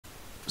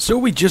So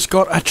we just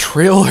got a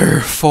trailer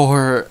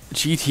for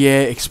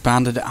GTA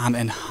Expanded and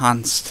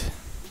Enhanced.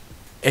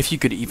 If you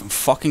could even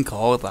fucking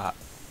call it that.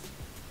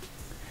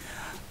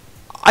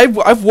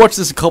 I've watched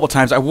this a couple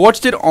times. I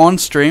watched it on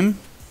stream.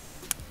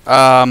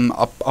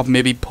 I'll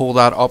maybe pull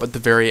that up at the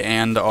very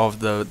end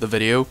of the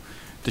video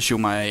to show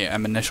my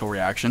initial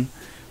reaction.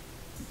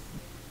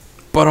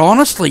 But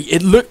honestly,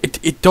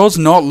 it does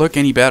not look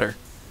any better.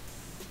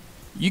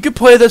 You could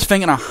play this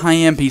thing in a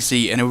high-end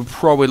PC and it would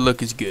probably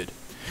look as good.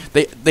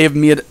 They have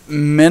made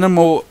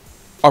minimal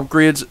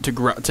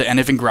upgrades to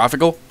anything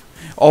graphical.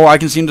 All I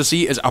can seem to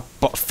see is a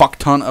fuck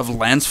ton of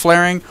lens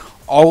flaring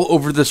all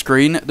over the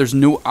screen. There's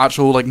no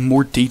actual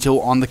more detail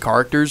on the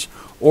characters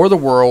or the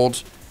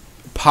world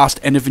past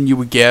anything you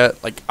would get,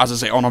 as I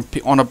say, on a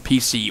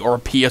PC or a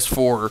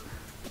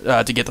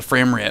PS4 to get the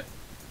frame rate.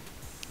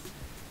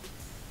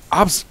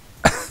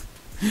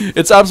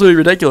 It's absolutely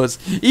ridiculous.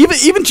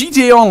 Even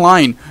GTA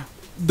Online.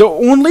 The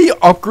only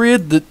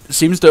upgrade that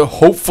seems to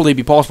hopefully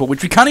be possible,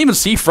 which we can't even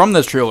see from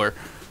this trailer,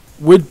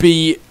 would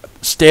be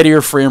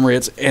steadier frame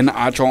rates in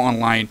actual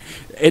online.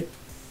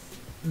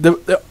 The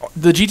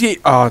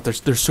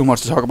GTA. There's so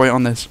much to talk about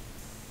on this.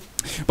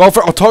 But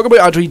I'll talk about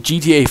actually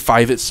GTA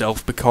 5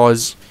 itself,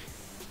 because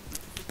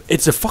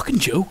it's a fucking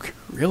joke,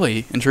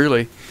 really and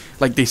truly.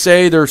 Like they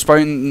say, they're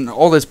spouting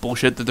all this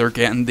bullshit that they're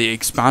getting the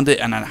Expanded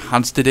and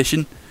Enhanced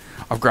edition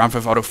of Grand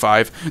Theft Auto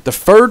 5, the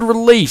third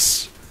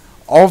release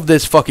of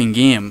this fucking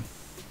game,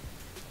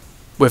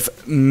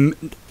 with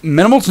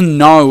minimal to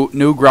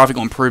no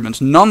graphical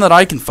improvements, none that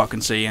I can fucking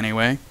see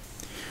anyway.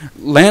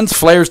 Lens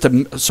flares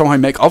to somehow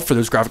make up for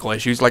those graphical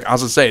issues.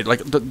 As I say,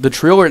 the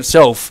trailer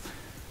itself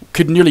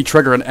could nearly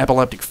trigger an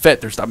epileptic fit.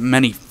 There's that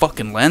many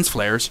fucking lens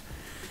flares.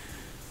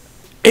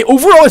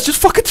 Overall, it's just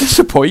fucking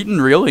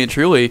disappointing, really and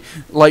truly.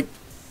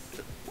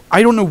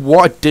 I don't know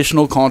what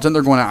additional content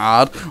they're going to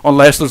add,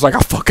 unless there's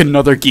a fucking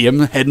another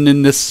game hidden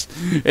in this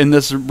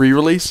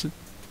re-release.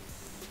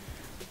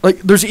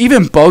 There's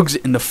even bugs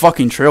in the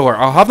fucking trailer.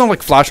 I'll have them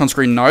flash on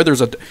screen now. There's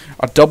a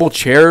double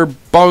chair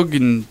bug,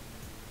 and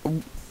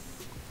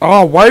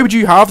oh, why would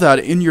you have that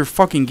in your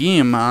fucking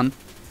game, man?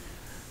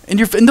 In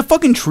the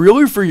fucking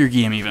trailer for your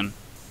game, even.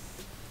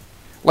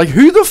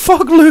 Who the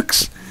fuck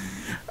looks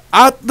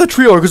at the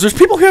trailer? Because there's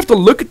people who have to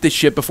look at this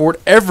shit before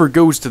it ever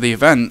goes to the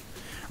event,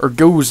 or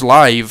goes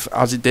live,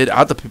 as it did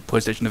at the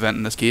PlayStation event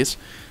in this case,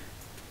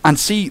 and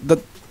see that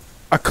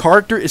a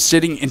character is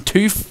sitting in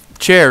two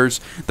chairs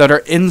that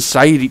are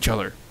inside each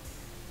other.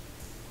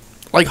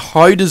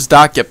 How does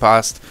that get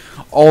past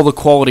all the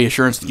quality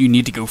assurance that you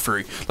need to go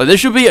through? This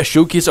should be a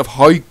showcase of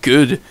how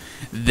good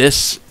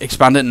this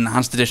Expanded and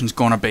Enhanced edition is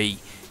going to be,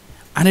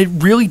 and it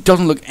really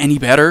doesn't look any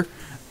better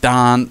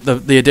than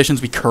the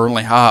editions we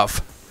currently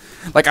have.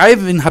 I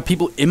even had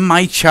people in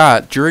my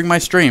chat during my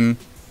stream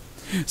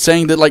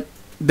saying that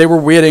they were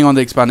waiting on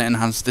the Expanded and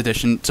Enhanced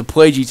edition to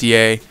play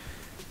GTA,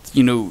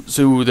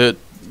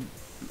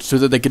 so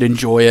that they could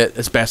enjoy it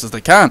as best as they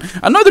can.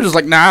 And now they're just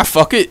nah,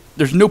 fuck it.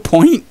 There's no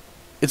point.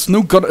 It's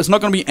no good. It's not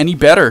going to be any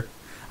better.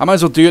 I might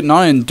as well do it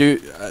now and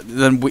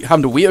than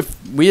having to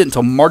wait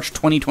until March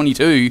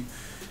 2022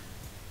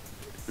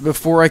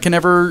 before I can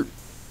ever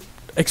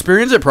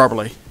experience it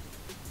properly.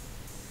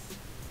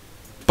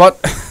 But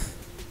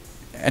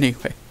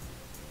anyway.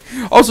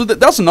 Also,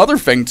 that's another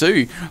thing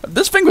too.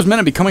 This thing was meant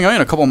to be coming out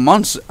in a couple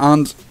months,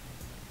 and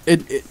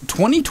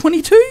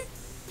 2022?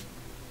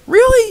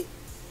 Really?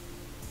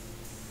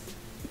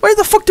 Why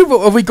the fuck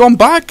have we gone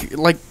back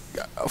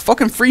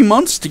fucking 3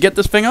 months to get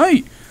this thing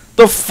out?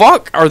 The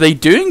fuck are they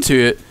doing to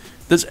it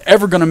that's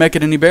ever gonna make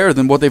it any better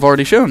than what they've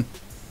already shown,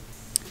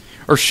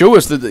 or show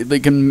us that they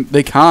can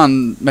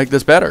make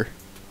this better?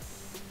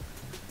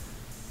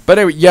 But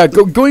anyway, yeah,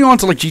 going on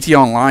to GTA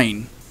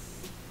Online.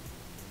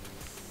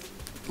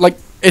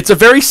 It's a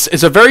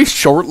very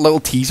short little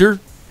teaser,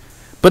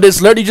 but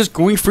it's literally just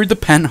going through the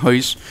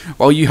penthouse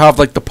while you have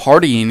the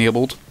party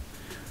enabled,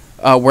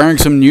 wearing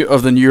some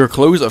of the newer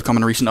clothes that have come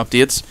in recent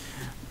updates.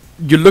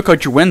 You look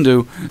out your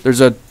window,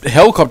 there's a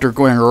helicopter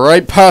going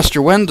right past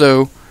your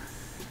window,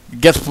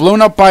 gets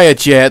blown up by a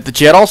jet, the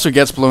jet also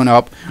gets blown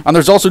up, and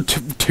there's also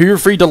two or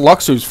three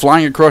Deluxos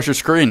flying across your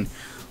screen.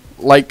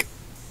 What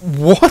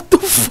the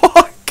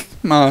fuck,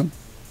 man?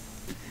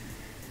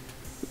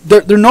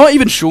 They're not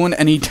even showing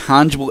any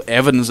tangible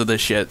evidence of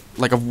this shit,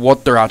 of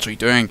what they're actually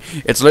doing.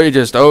 It's literally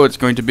just, oh, it's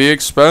going to be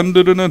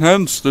expanded and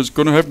enhanced, it's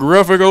going to have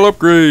graphical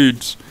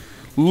upgrades.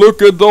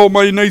 Look at all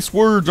my nice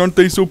words, aren't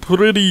they so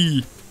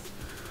pretty?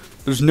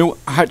 There's no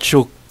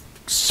actual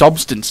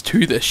substance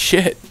to this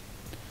shit.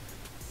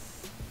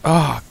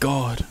 Oh,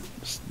 God.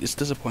 It's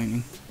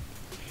disappointing.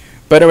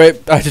 But anyway,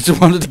 I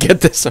just wanted to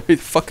get this out,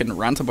 fucking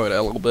rant about it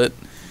a little bit.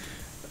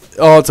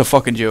 Oh, it's a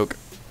fucking joke.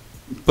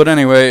 But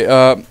anyway,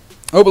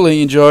 hopefully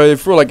you enjoy.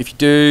 If you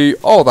do,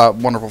 all that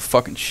wonderful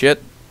fucking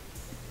shit.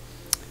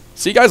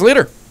 See you guys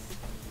later.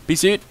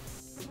 Peace out.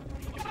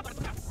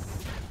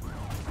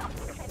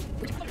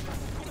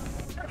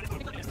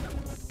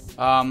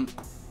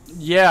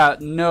 Yeah,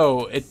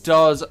 no, it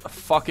does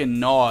fucking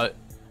not.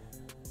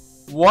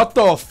 What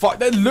the fuck?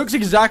 That looks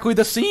exactly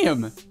the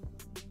same.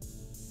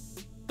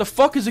 The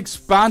fuck is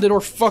expanded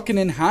or fucking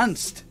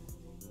enhanced?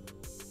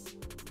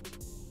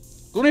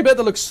 The only bit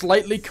that looks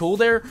slightly cool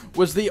there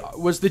was the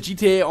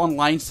GTA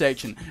Online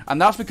section,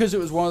 and that's because it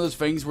was one of those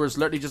things where it's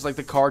literally just like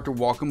the character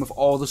walking with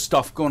all the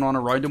stuff going on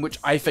around him, which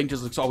I think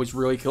just looks always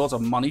really cool. It's a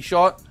money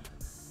shot.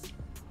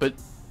 But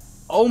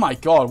oh my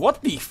god,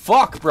 what the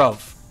fuck,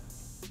 bruv?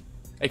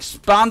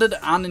 Expanded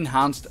and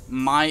enhanced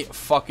my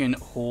fucking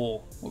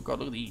hole. Oh god,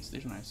 look at these.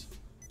 These are nice.